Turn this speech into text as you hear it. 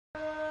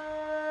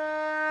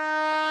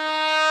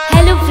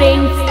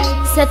Friends,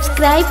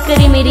 subscribe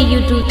करें मेरे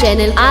YouTube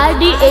channel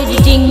RD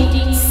editing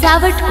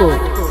सावट को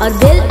और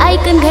बेल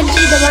आइकन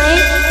घंटी दबाएं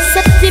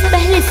सबसे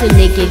पहले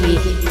सुनने के लिए।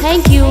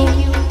 Thank you.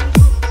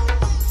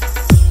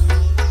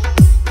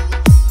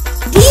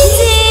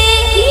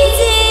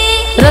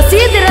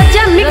 रशीद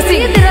रजा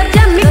मिक्सिंग।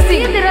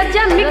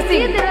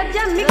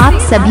 आप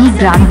सभी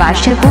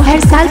ग्रामवासियों को हर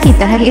साल की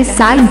तरह इस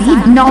साल भी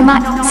नौमा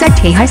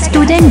सठेहर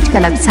स्टूडेंट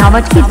क्लब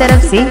सावत की तरफ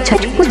से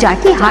छठ पूजा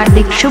की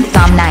हार्दिक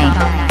शुभकामनाएं।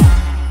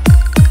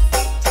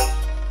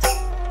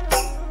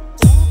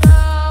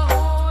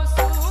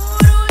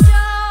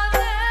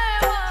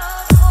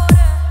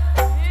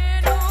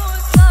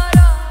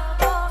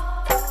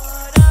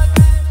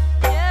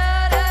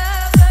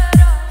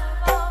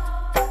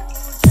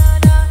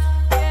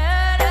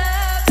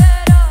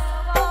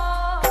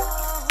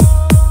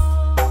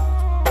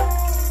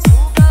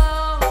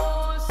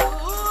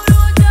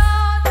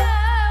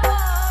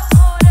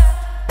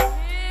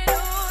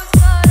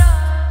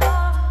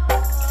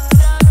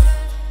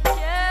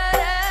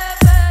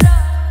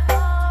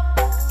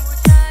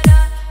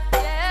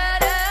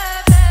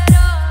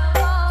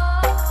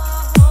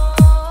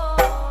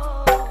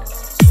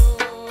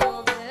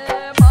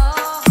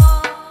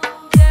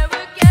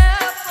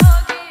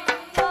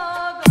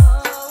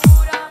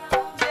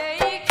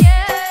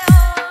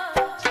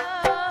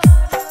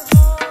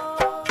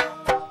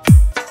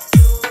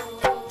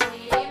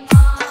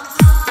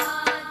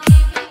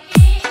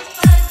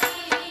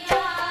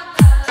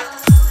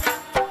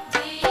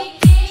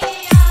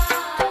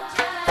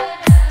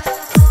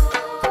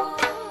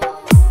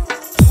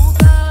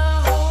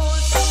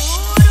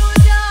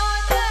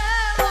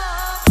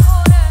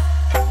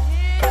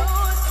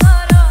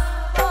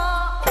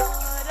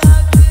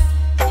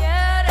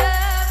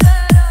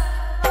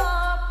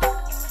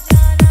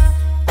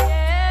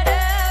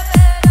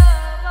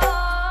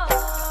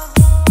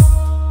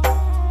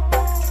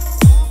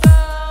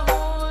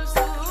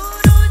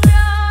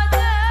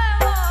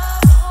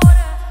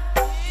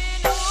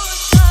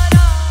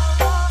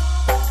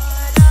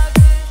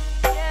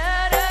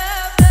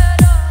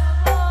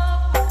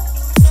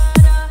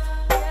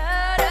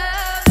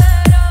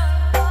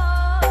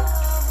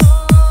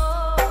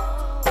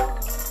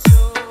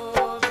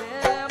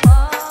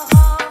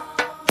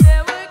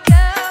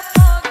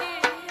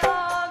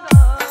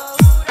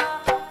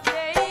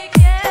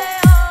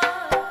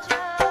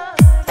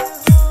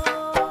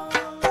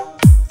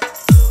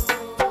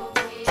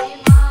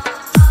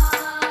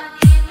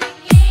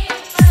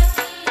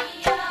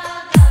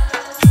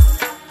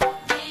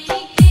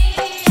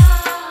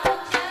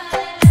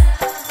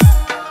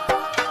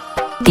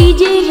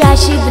 डीजे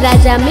राशिद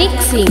राजा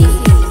मिक्सिंग।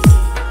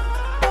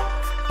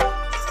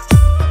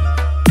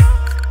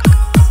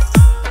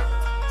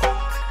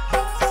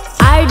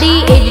 RD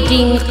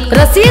एडिटिंग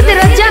रशीद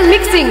राजा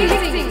मिक्सिंग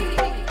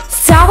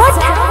सावत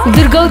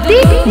दुर्गावती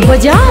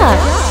बाजार।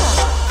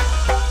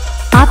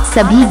 आप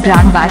सभी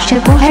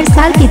ग्रामवासियों को हर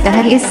साल की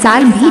तरह इस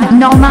साल भी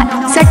नौमा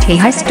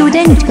सठेहर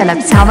स्टूडेंट क्लब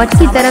सावत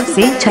की तरफ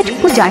से छठ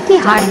पूजा की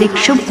हार्दिक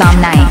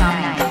शुभकामनाएं।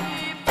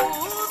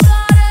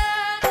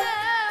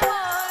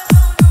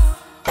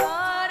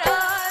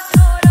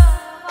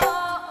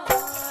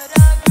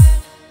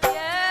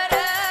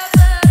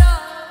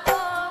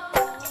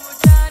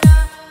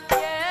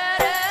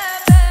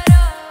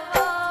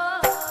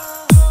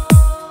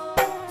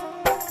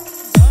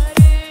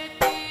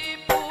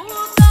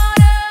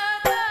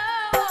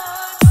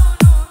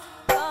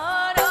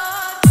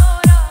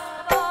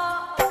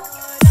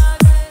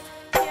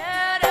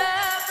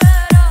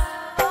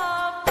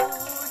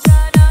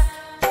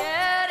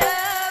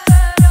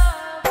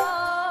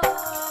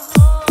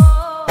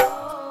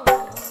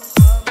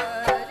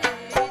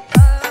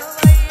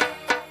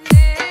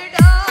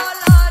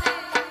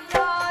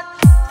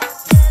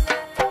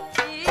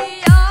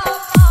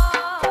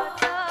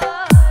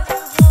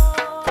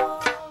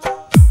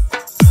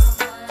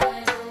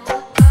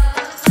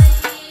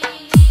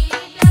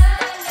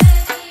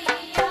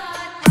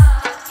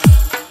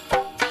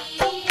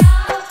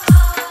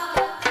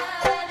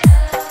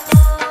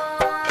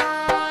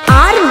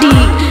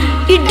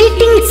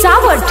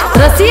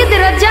 रशीद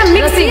रजा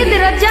मिक्सिंग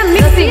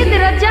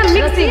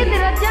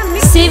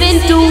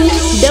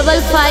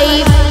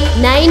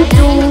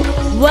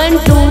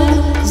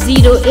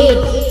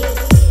 7255921208।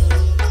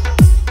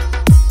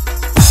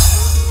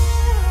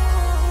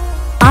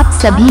 आप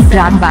सभी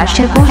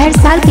ग्रामवासियों को हर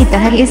साल की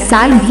तरह इस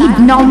साल भी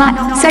नौमा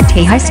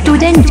सठेहर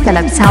स्टूडेंट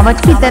क्लब सावत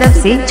की तरफ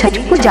से छठ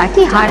पूजा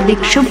की हार्दिक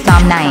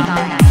शुभकामनाएं।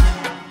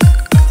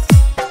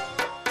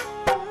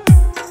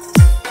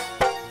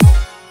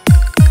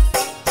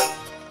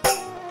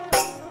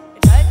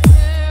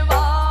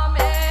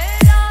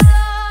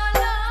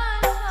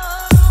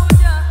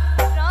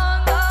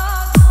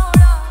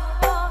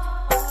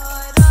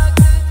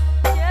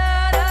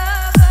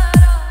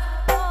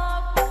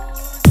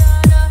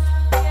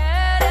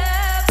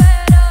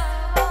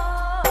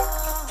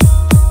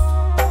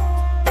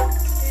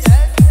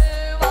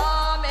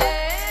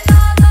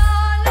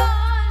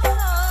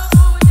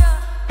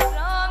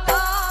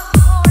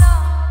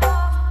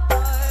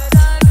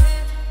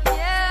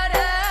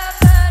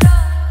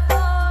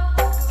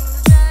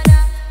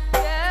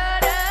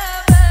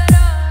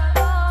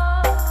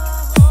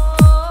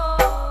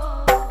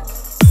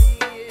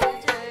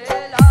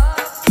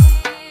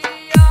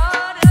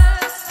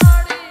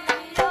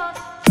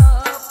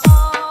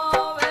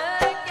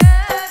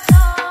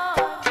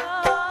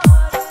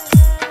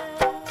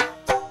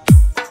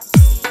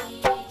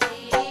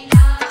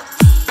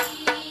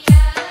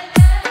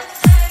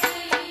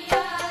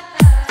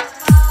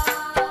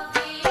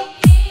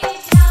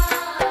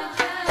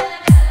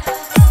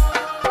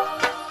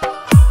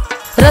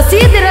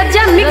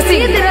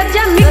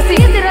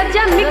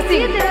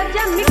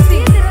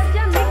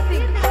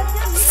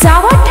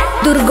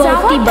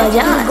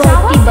 बाजार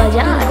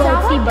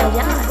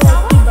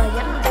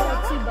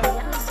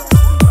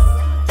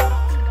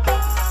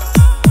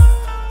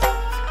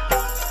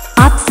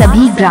आप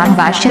सभी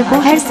ग्रामवासियों को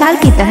हर साल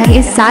की तरह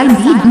इस साल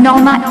भी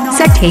नौमा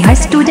सठेहर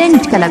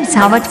स्टूडेंट क्लब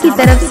सावत की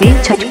तरफ से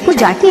छठ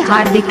पूजा की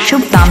हार्दिक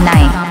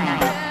शुभकामनाएं।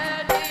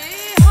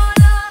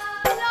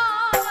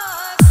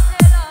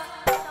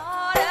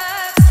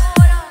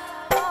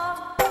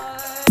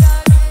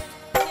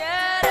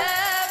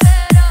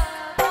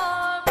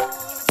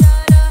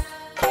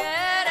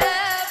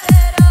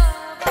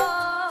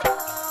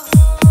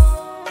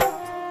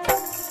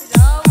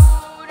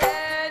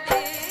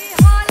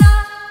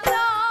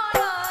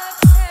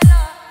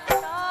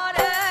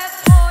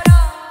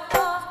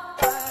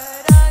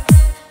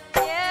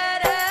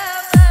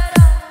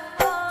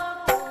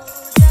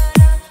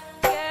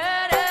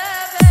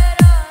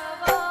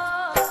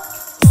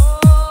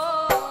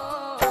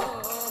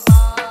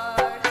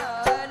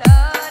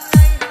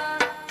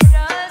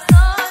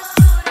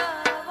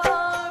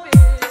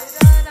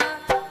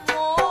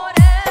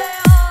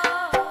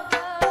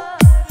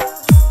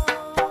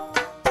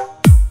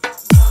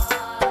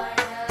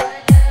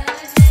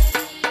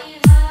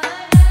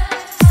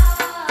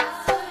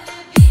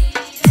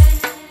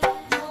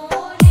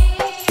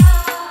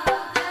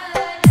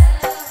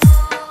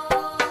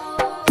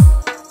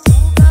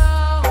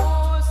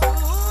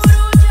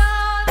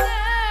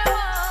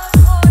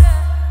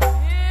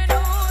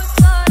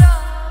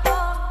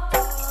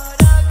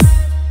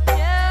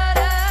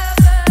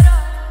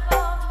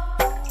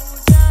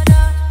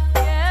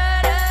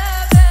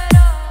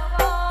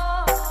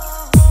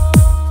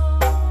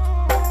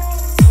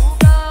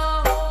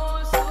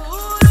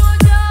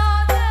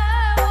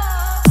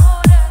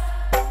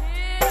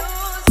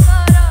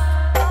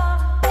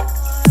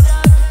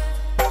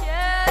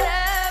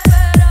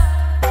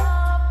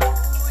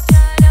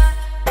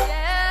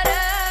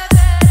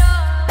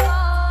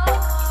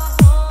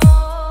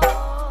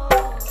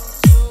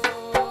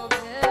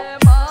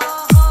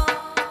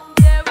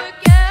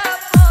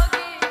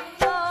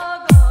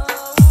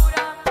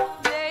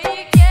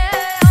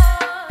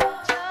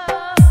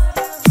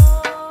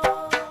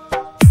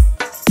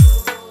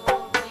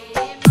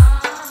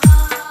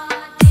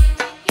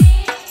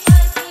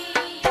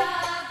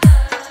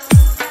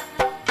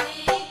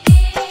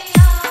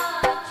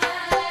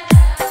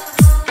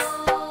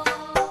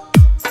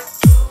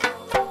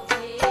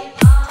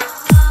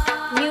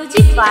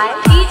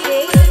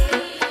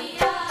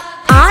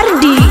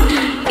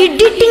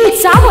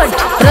 सावत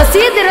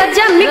रशीद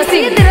रजा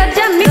मिक्सिंग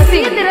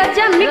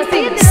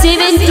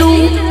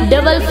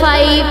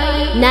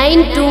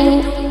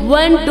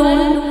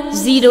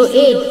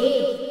 7255921208।